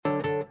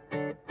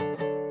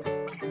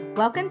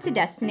Welcome to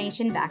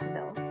Destination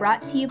Vacaville,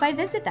 brought to you by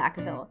Visit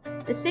Vacaville,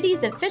 the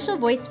city's official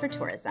voice for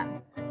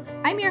tourism.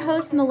 I'm your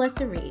host,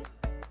 Melissa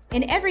Reeves.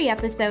 In every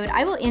episode,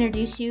 I will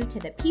introduce you to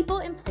the people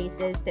and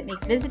places that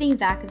make visiting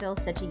Vacaville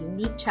such a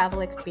unique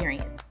travel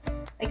experience,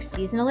 like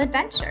seasonal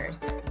adventures,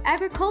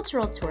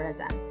 agricultural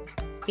tourism,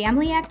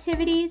 family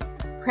activities,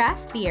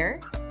 craft beer,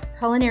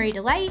 culinary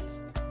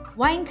delights,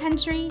 wine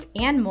country,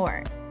 and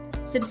more.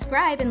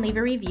 Subscribe and leave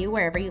a review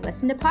wherever you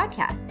listen to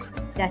podcasts.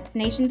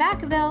 Destination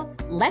Vacaville,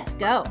 let's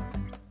go!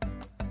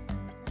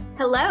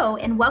 Hello,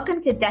 and welcome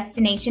to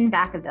Destination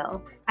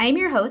Vacaville. I am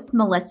your host,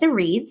 Melissa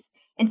Reeves,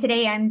 and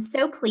today I'm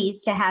so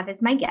pleased to have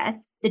as my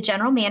guest the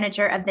General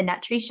Manager of the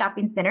Nut Tree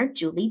Shopping Center,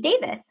 Julie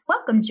Davis.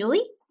 Welcome,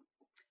 Julie.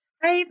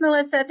 Hi,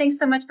 Melissa. Thanks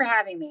so much for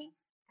having me.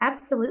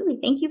 Absolutely.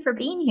 Thank you for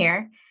being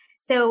here.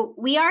 So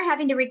we are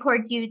having to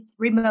record you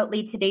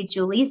remotely today,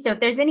 Julie. So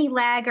if there's any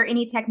lag or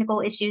any technical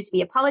issues,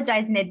 we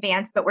apologize in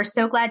advance, but we're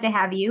so glad to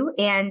have you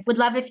and would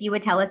love if you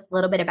would tell us a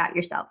little bit about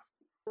yourself.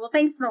 Well,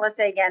 thanks,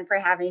 Melissa, again for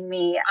having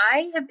me.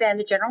 I have been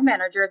the general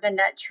manager of the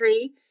Nut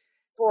Tree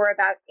for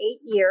about 8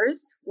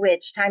 years,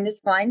 which time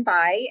is flying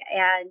by.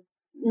 And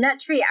Nut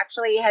Tree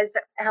actually has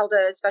held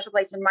a special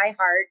place in my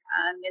heart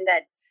in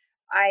that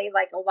I,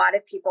 like a lot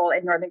of people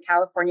in Northern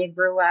California,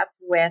 grew up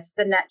with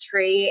the Nut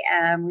Tree.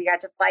 We got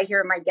to fly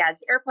here in my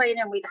dad's airplane,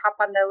 and we'd hop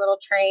on the little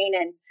train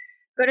and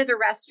go to the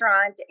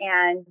restaurant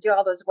and do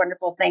all those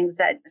wonderful things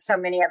that so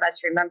many of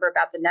us remember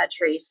about the Nut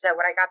Tree. So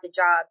when I got the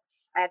job,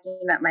 I have to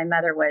admit my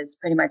mother was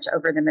pretty much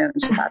over the moon.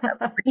 She thought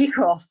that was pretty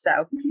cool.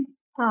 So.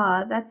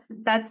 Oh, that's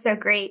so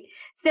great.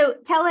 So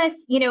tell us,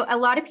 a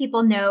lot of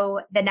people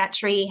know the Nut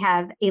Tree,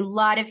 have a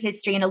lot of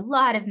history and a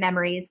lot of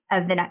memories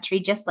of the Nut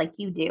Tree, just like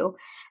you do.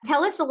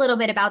 Tell us a little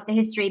bit about the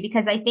history,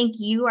 because I think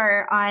you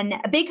are on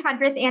a big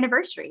 100th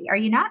anniversary, are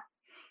you not?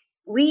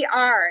 We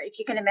are, if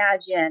you can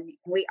imagine,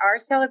 we are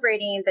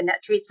celebrating the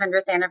Nut Tree's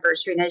 100th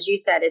anniversary. And as you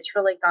said, it's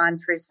really gone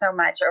through so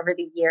much over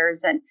the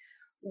years. And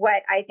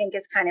what I think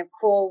is kind of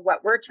cool,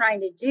 what we're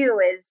trying to do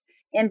is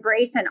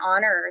embrace and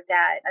honor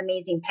that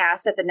amazing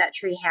past that the Nut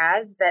Tree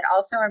has, but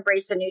also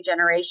embrace a new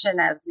generation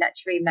of Nut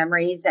Tree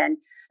memories. And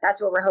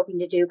that's what we're hoping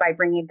to do by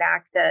bringing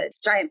back the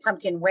giant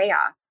pumpkin way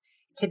off.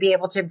 To be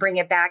able to bring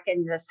it back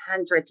in this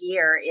 100th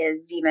year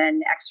is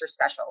even extra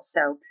special.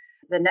 So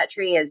the Nut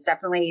Tree has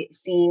definitely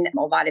seen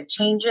a lot of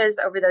changes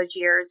over those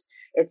years.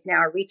 It's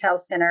now a retail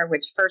center,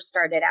 which first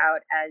started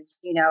out as,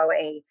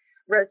 a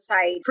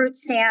roadside fruit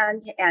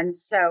stand. And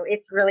so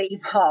it's really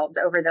evolved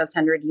over those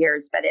 100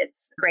 years, but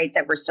it's great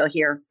that we're still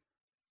here.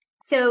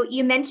 So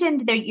you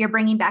mentioned that you're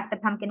bringing back the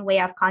Pumpkin Way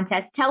Off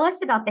contest. Tell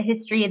us about the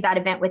history of that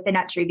event with the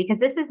Nut Tree, because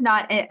this is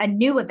not a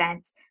new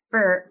event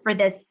for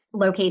this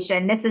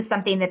location. This is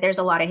something that there's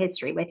a lot of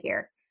history with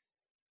here.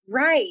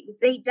 Right.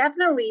 They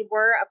definitely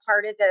were a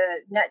part of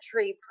the Nut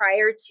Tree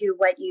prior to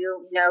what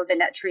you know the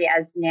Nut Tree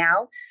as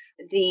now.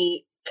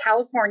 The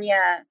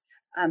California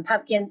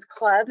Pumpkins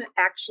Club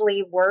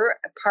actually were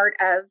a part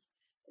of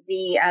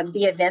the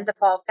event, the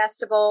Fall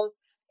Festival,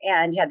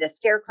 and you had the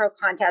Scarecrow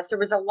contest. There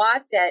was a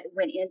lot that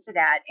went into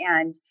that,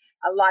 and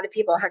a lot of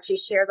people actually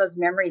share those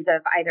memories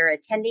of either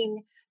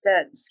attending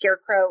the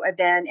Scarecrow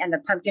event and the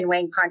Pumpkin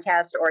Weighing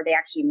contest, or they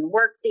actually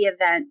worked the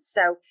event.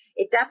 So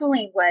it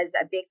definitely was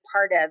a big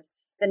part of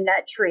the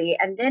Nut Tree.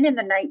 And then in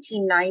the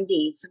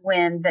 1990s,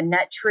 when the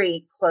Nut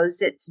Tree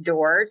closed its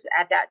doors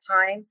at that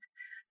time,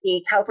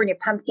 the California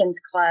Pumpkins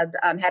Club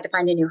had to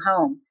find a new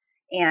home.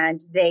 And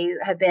they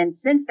have been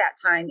since that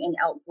time in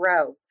Elk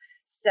Grove.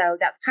 So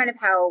that's kind of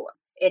how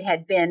it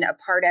had been a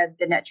part of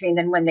the Nut Tree. And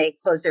then when they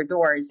closed their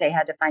doors, they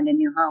had to find a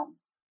new home.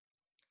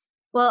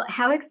 Well,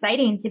 how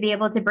exciting to be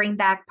able to bring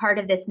back part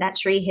of this Nut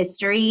Tree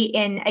history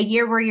in a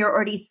year where you're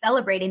already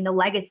celebrating the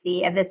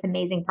legacy of this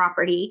amazing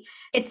property.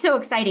 It's so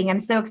exciting. I'm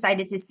so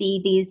excited to see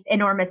these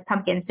enormous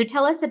pumpkins. So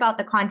tell us about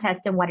the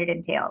contest and what it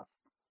entails.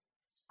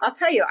 I'll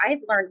tell you,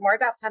 I've learned more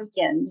about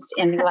pumpkins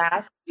in the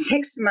last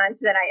 6 months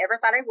than I ever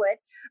thought I would.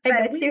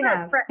 I bet you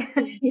have.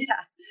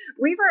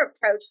 We were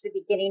approached at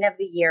the beginning of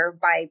the year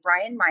by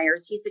Brian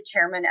Myers. He's the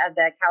chairman of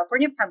the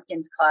California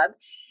Pumpkins Club,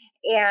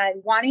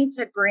 and wanting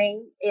to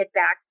bring it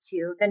back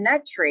to the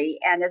Nut Tree.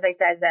 And as I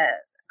said, the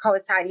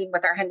coinciding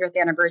with our 100th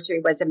anniversary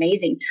was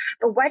amazing.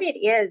 But what it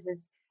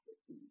is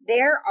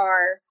there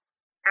are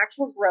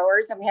actual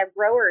growers, and we have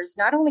growers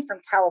not only from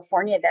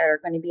California that are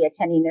going to be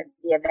attending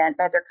the event,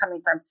 but they're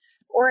coming from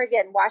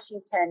Oregon,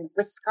 Washington,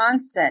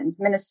 Wisconsin,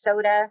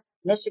 Minnesota,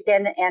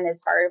 Michigan, and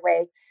as far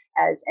away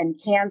as in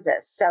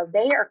Kansas. So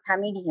they are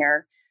coming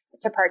here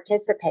to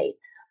participate.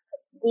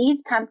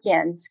 These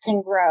pumpkins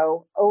can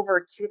grow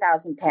over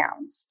 2,000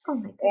 pounds. Oh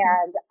my goodness.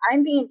 And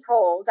I'm being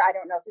told, I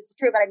don't know if this is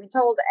true, but I'm being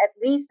told at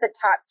least the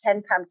top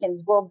 10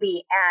 pumpkins will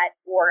be at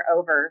or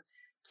over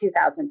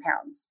 2,000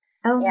 pounds.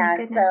 Oh my and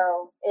goodness.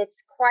 So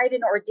it's quite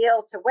an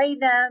ordeal to weigh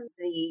them.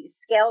 The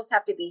scales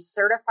have to be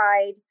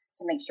certified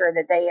to make sure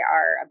that they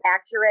are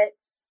accurate.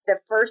 The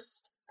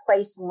first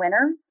place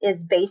winner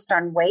is based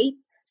on weight.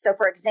 So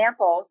for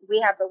example,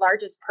 we have the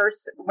largest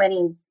purse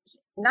winnings,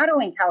 not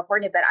only in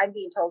California, but I'm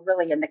being told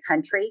really in the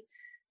country.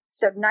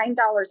 So $9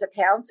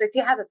 a pound. So if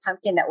you have a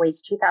pumpkin that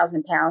weighs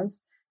 2,000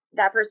 pounds,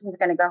 that person's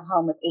going to go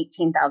home with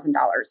 $18,000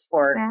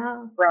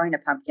 for growing a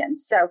pumpkin.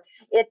 So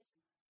it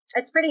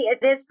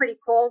is pretty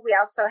cool. We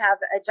also have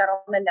a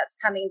gentleman that's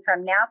coming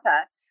from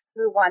Napa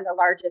who won the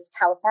largest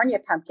California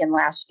pumpkin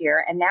last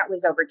year, and that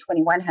was over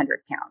 2,100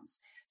 pounds.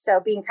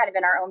 So being kind of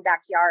in our own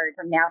backyard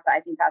from Napa,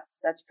 I think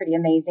that's pretty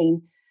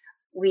amazing.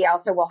 We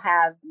also will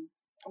have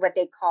what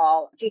they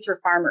call future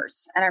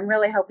farmers, and I'm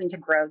really hoping to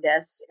grow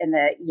this in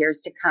the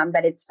years to come,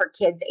 but it's for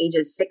kids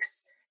ages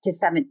 6 to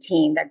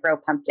 17 that grow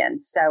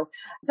pumpkins. So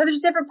there's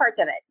different parts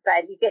of it,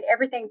 but you get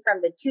everything from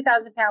the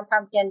 2,000 pound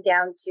pumpkin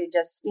down to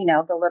just,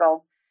 the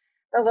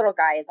little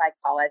guy, as I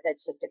call it,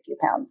 that's just a few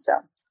pounds. So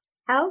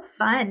how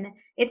fun.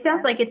 It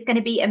sounds like it's going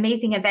to be an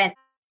amazing event.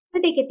 How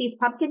do they get these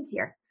pumpkins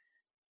here?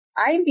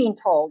 I am being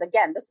told,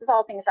 again, this is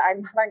all things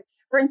I'm learning.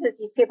 For instance,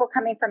 these people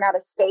coming from out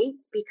of state,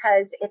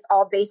 because it's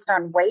all based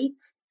on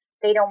weight.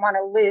 They don't want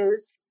to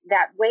lose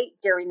that weight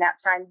during that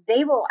time.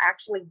 They will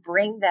actually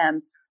bring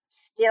them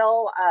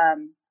still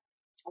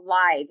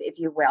live, if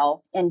you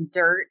will, in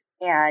dirt,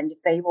 and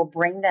they will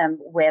bring them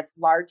with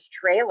large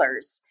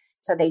trailers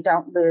so they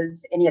don't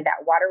lose any of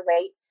that water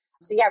weight.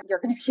 So yeah, you're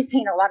going to be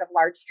seeing a lot of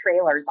large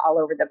trailers all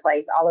over the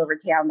place, all over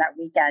town that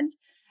weekend.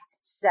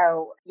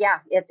 So yeah,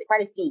 it's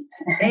quite a feat.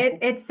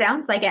 It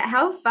sounds like it.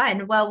 How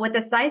fun. Well, with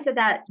the size of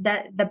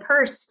the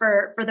purse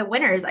for the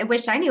winners, I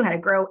wish I knew how to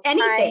grow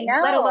anything,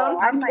 let alone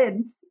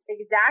pumpkins.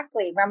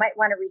 Exactly. I might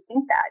want to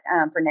rethink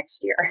that for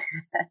next year.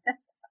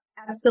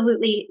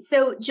 Absolutely.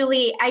 So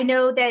Julie, I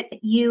know that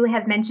you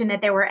have mentioned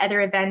that there were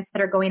other events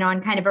that are going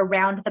on kind of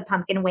around the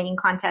pumpkin weighing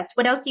contest.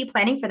 What else are you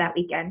planning for that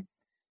weekend?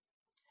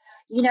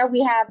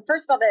 We have,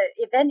 first of all, the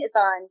event is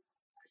on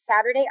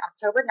Saturday,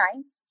 October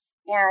 9th,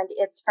 and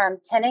it's from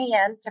 10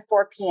 a.m. to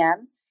 4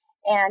 p.m.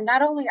 And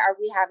not only are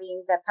we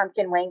having the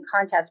pumpkin weighing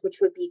contest, which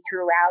would be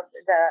throughout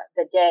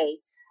the day,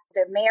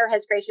 the mayor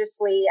has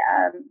graciously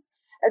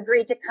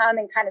agreed to come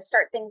and kind of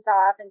start things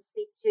off and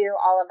speak to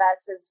all of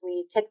us as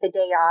we kick the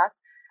day off.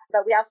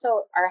 But we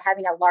also are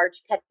having a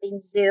large petting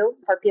zoo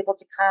for people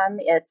to come.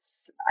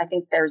 I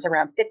think there's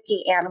around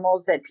 50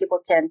 animals that people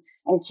and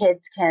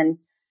kids can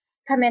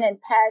come in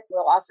and pet.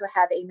 We'll also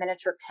have a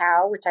miniature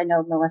cow, which I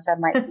know, Melissa,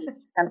 might be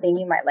something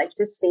you might like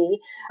to see.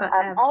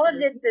 All of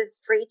this is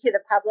free to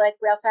the public.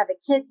 We also have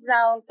a kids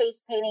zone,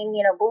 face painting,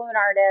 balloon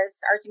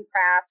artists, arts and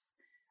crafts.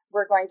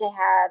 We're going to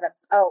have,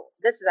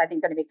 this is, I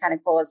think, going to be kind of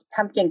cool, is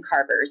pumpkin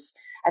carvers.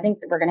 I think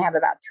we're going to have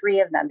about 3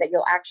 of them that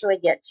you'll actually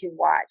get to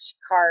watch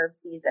carve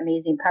these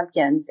amazing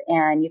pumpkins.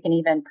 And you can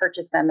even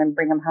purchase them and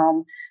bring them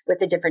home with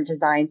the different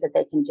designs that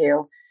they can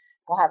do.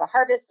 We'll have a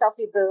harvest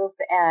selfie booth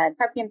and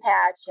pumpkin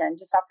patch and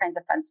just all kinds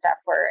of fun stuff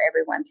for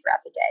everyone throughout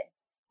the day.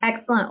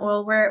 Excellent.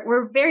 Well,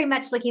 we're very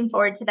much looking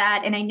forward to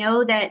that. And I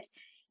know that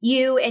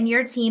you and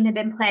your team have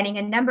been planning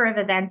a number of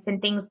events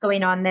and things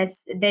going on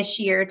this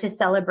year to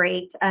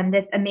celebrate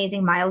this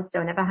amazing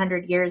milestone of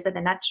 100 years of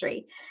the Nut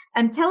Tree.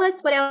 Tell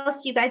us what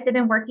else you guys have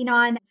been working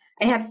on.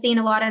 I have seen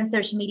a lot on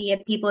social media.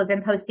 People have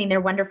been posting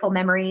their wonderful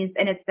memories,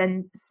 and it's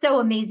been so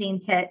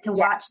amazing to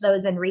watch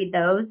those and read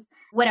those.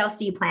 What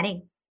else are you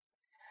planning?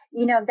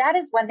 That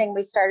is one thing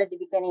we started at the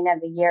beginning of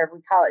the year. We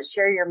call it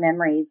Share Your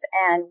Memories.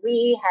 And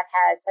we have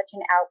had such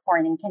an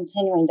outpouring and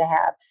continuing to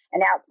have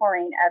an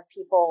outpouring of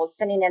people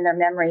sending in their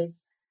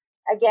memories.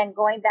 Again,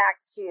 going back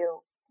to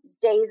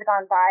days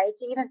gone by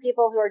to even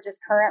people who are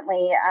just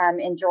currently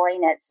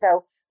enjoying it.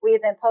 So we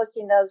have been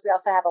posting those. We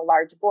also have a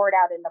large board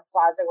out in the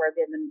plaza where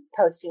we've been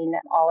posting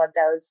all of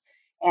those.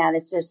 And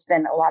it's just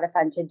been a lot of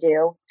fun to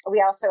do.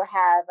 We also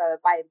have a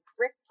buy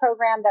brick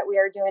program that we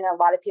are doing. A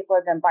lot of people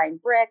have been buying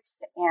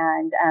bricks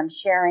and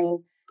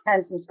sharing kind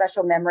of some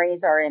special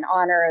memories or in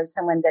honor of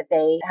someone that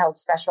they held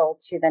special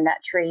to the Nut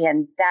Tree.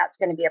 And that's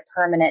going to be a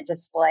permanent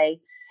display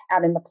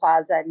out in the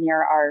plaza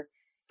near our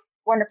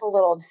wonderful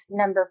little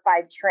number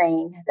 5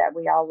 train that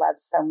we all love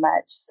so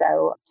much.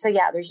 So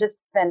yeah, there's just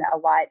been a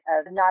lot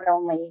of not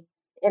only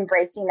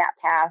embracing that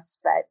past,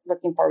 but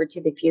looking forward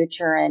to the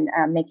future and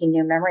making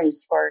new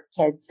memories for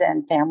kids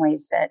and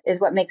families. That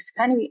is what makes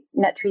kind of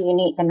Nut Tree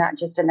unique and not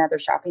just another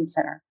shopping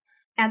center.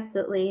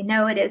 Absolutely.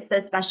 No, it is so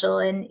special.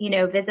 And,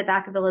 Visit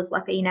Vacaville is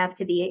lucky enough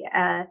to be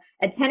a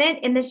tenant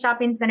in the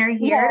shopping center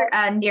here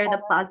near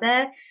the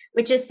plaza,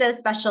 which is so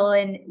special.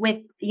 And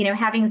with,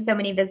 having so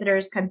many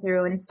visitors come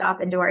through and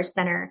stop into our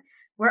center,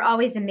 we're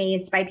always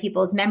amazed by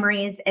people's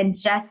memories and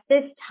just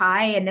this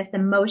tie and this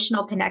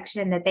emotional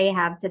connection that they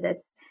have to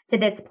this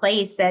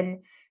place. And,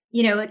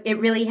 it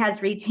really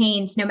has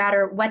retained, no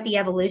matter what the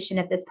evolution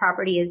of this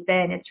property has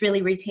been, it's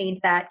really retained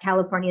that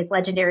California's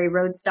legendary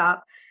road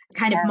stop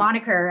kind of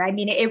moniker. I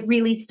mean, it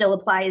really still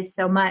applies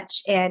so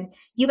much. And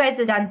you guys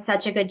have done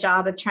such a good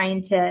job of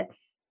trying to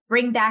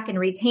bring back and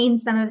retain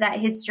some of that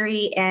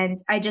history. And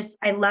I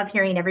love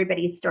hearing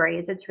everybody's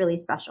stories. It's really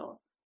special.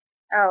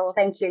 Oh, well,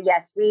 thank you.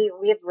 Yes,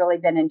 we've really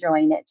been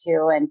enjoying it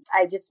too. And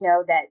I just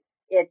know that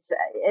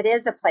it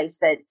is a place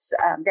that's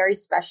very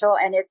special.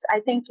 And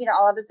I think,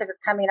 all of us are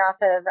coming off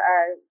of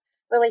a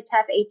really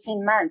tough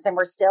 18 months and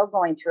we're still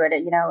going through it,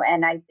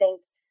 and I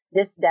think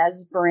this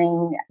does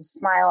bring a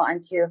smile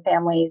onto a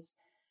family's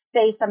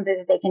face, something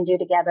that they can do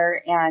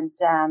together. And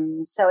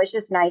so it's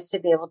just nice to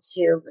be able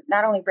to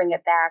not only bring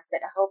it back,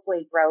 but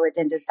hopefully grow it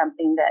into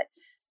something that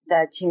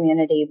the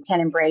community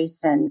can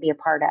embrace and be a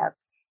part of.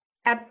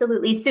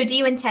 Absolutely. So do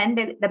you intend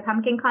the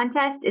pumpkin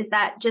contest? Is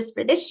that just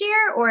for this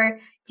year, or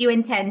do you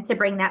intend to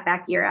bring that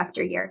back year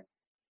after year?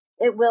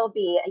 It will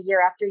be a year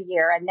after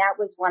year. And that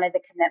was one of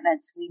the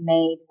commitments we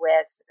made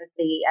with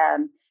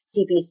the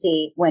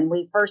CPC when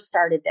we first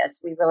started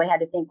this. We really had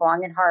to think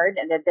long and hard,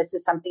 and that this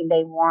is something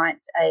they want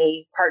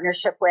a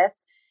partnership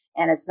with.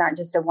 And it's not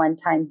just a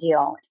one-time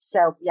deal.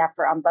 So yeah,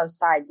 for on both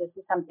sides, this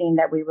is something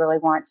that we really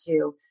want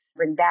to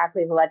bring back.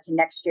 We would love to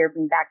next year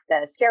bring back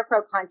the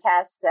Scarecrow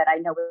contest that I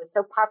know was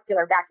so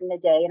popular back in the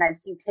day. And I've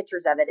seen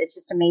pictures of it. It's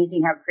just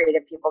amazing how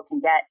creative people can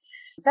get.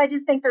 So I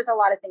just think there's a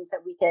lot of things that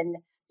we can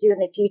do in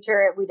the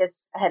future. We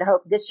just had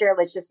hoped this year,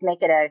 let's just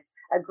make it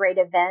a great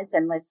event,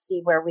 and let's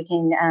see where we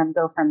can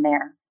go from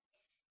there.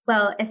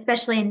 Well,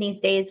 especially in these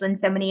days when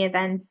so many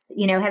events,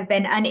 have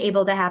been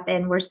unable to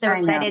happen. We're so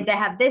excited to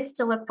have this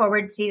to look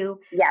forward to.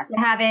 Yes.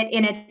 To have it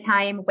in a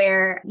time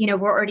where,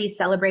 we're already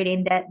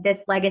celebrating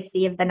this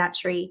legacy of the Nut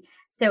Tree.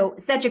 So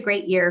such a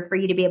great year for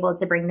you to be able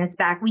to bring this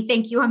back. We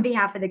thank you on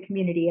behalf of the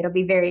community. It'll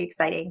be very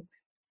exciting.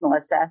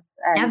 Melissa,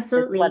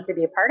 absolutely. Just love to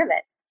be a part of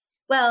it.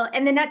 Well,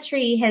 and the Nut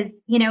Tree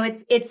has,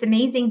 it's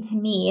amazing to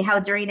me how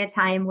during a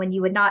time when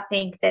you would not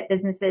think that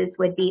businesses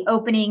would be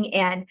opening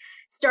and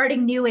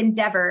starting new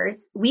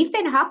endeavors, we've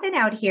been hopping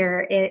out here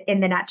in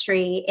the Nut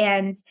Tree,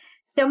 and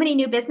so many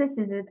new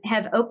businesses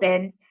have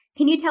opened.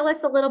 Can you tell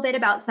us a little bit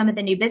about some of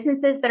the new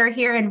businesses that are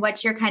here and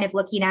what you're kind of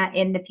looking at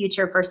in the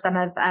future for some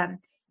of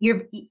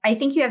I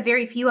think you have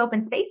very few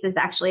open spaces,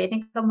 actually. I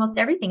think almost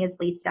everything is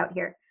leased out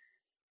here.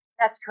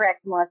 That's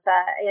correct,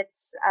 Melissa.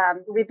 It's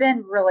we've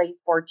been really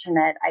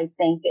fortunate. I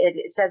think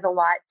it says a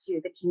lot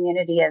to the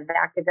community of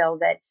Vacaville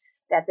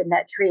that the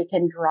Nut Tree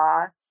can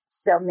draw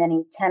so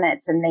many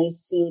tenants, and they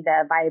see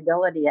the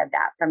viability of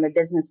that from a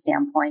business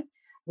standpoint.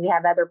 We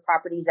have other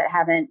properties that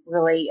haven't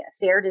really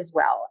fared as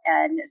well,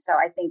 and so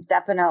I think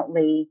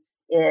definitely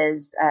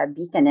is a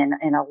beacon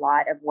in a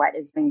lot of what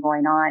has been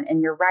going on. And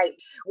you're right,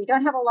 we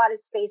don't have a lot of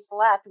space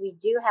left. We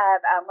do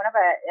have one of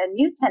a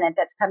new tenant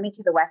that's coming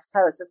to the West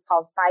Coast. It's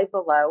called Five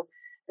Below.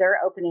 They're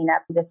opening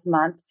up this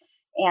month.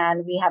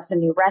 And we have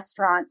some new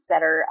restaurants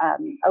that are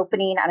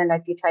opening. I don't know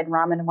if you tried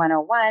Ramen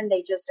 101.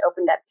 They just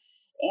opened up.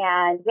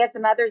 And we have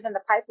some others in the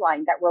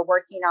pipeline that we're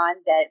working on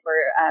that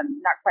we're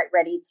not quite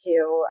ready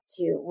to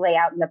lay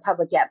out in the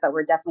public yet, but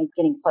we're definitely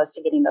getting close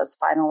to getting those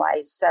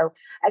finalized. So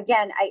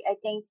again, I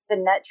think the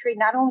Nut Tree,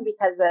 not only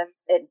because of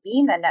it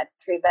being the Nut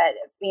Tree, but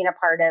being a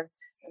part of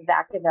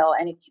Vacaville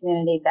and a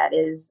community that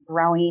is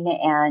growing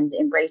and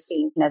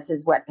embracing this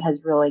is what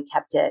has really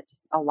kept it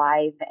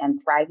alive and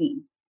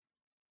thriving.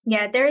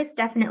 Yeah, there is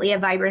definitely a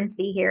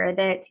vibrancy here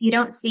that you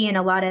don't see in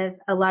a lot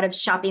of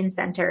shopping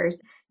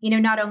centers.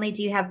 Not only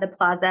do you have the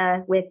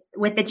plaza with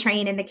the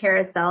train and the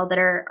carousel that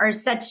are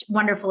such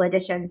wonderful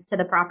additions to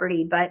the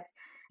property, but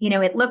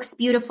it looks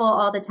beautiful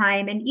all the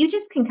time, and you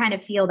just can kind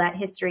of feel that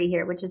history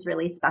here, which is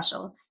really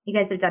special. You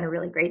guys have done a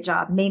really great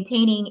job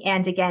maintaining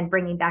and again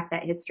bringing back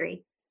that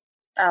history.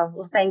 Oh,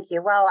 well, thank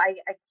you. Well, I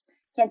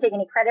can't take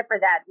any credit for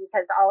that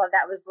because all of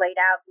that was laid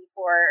out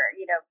before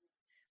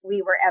we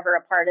were ever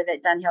a part of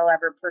it. Dunhill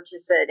ever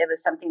purchased it. It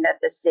was something that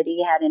the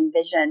city had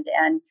envisioned.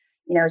 And,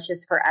 it's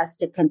just for us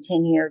to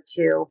continue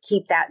to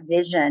keep that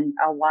vision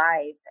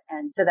alive.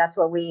 And so that's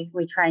what we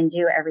try and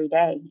do every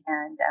day.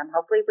 And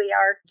hopefully we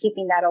are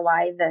keeping that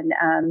alive and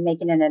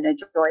making it an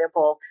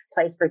enjoyable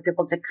place for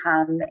people to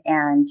come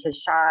and to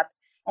shop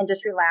and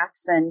just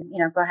relax and,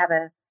 go have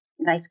a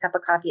nice cup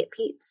of coffee at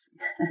Pete's.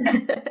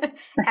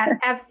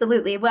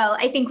 Absolutely. Well,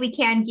 I think we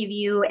can give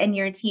you and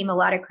your team a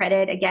lot of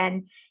credit.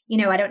 Again,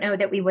 I don't know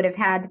that we would have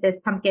had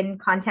this pumpkin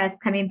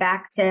contest coming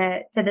back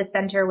to the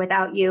center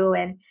without you.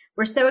 And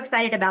we're so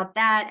excited about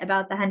that,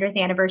 about the 100th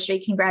anniversary.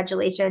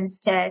 Congratulations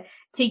to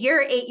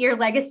your 8-year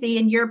legacy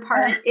and your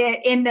part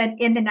in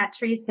the Nut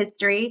Tree's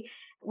history.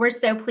 We're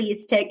so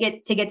pleased to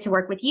get to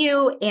work with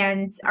you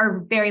and are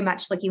very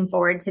much looking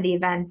forward to the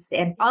events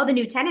and all the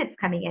new tenants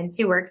coming in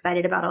too. We're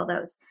excited about all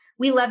those.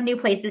 We love new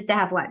places to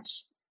have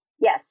lunch.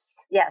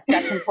 Yes,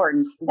 that's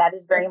important. That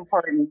is very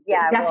important.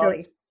 Yeah,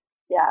 definitely.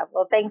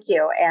 Well, thank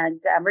you. And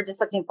we're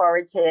just looking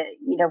forward to,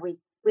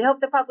 we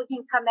hope the public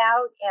can come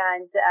out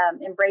and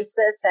embrace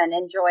this and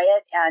enjoy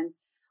it. And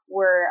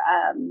we're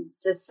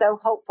just so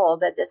hopeful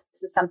that this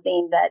is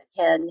something that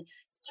can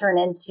turn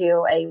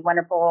into a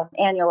wonderful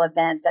annual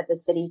event that the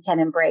city can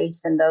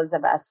embrace and those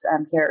of us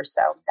here.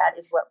 So that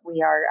is what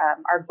we are,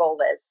 our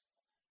goal is.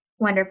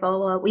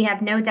 Wonderful. Well, we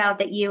have no doubt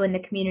that you and the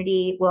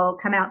community will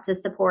come out to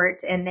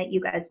support and that you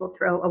guys will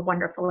throw a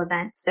wonderful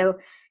event. So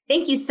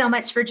thank you so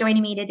much for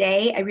joining me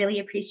today. I really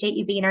appreciate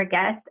you being our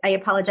guest. I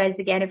apologize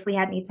again if we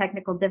had any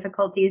technical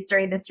difficulties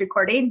during this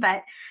recording,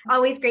 but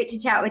always great to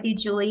chat with you,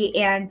 Julie.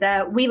 And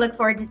we look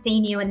forward to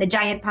seeing you in the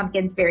Giant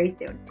Pumpkins very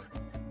soon.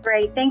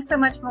 Great. Thanks so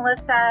much,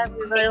 Melissa.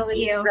 We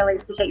really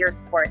appreciate your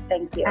support.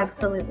 Thank you.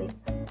 Absolutely.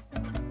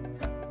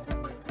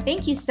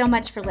 Thank you so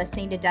much for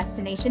listening to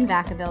Destination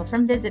Vacaville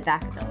from Visit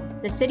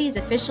Vacaville, the city's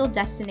official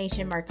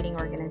destination marketing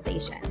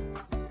organization.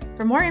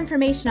 For more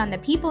information on the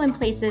people and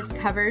places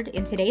covered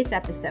in today's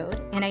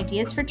episode and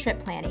ideas for trip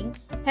planning,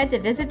 head to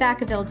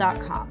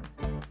visitvacaville.com.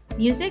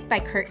 Music by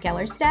Kurt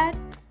Gellerstad,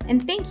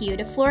 and thank you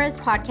to Flores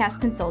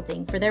Podcast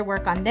Consulting for their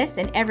work on this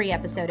and every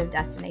episode of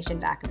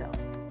Destination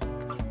Vacaville.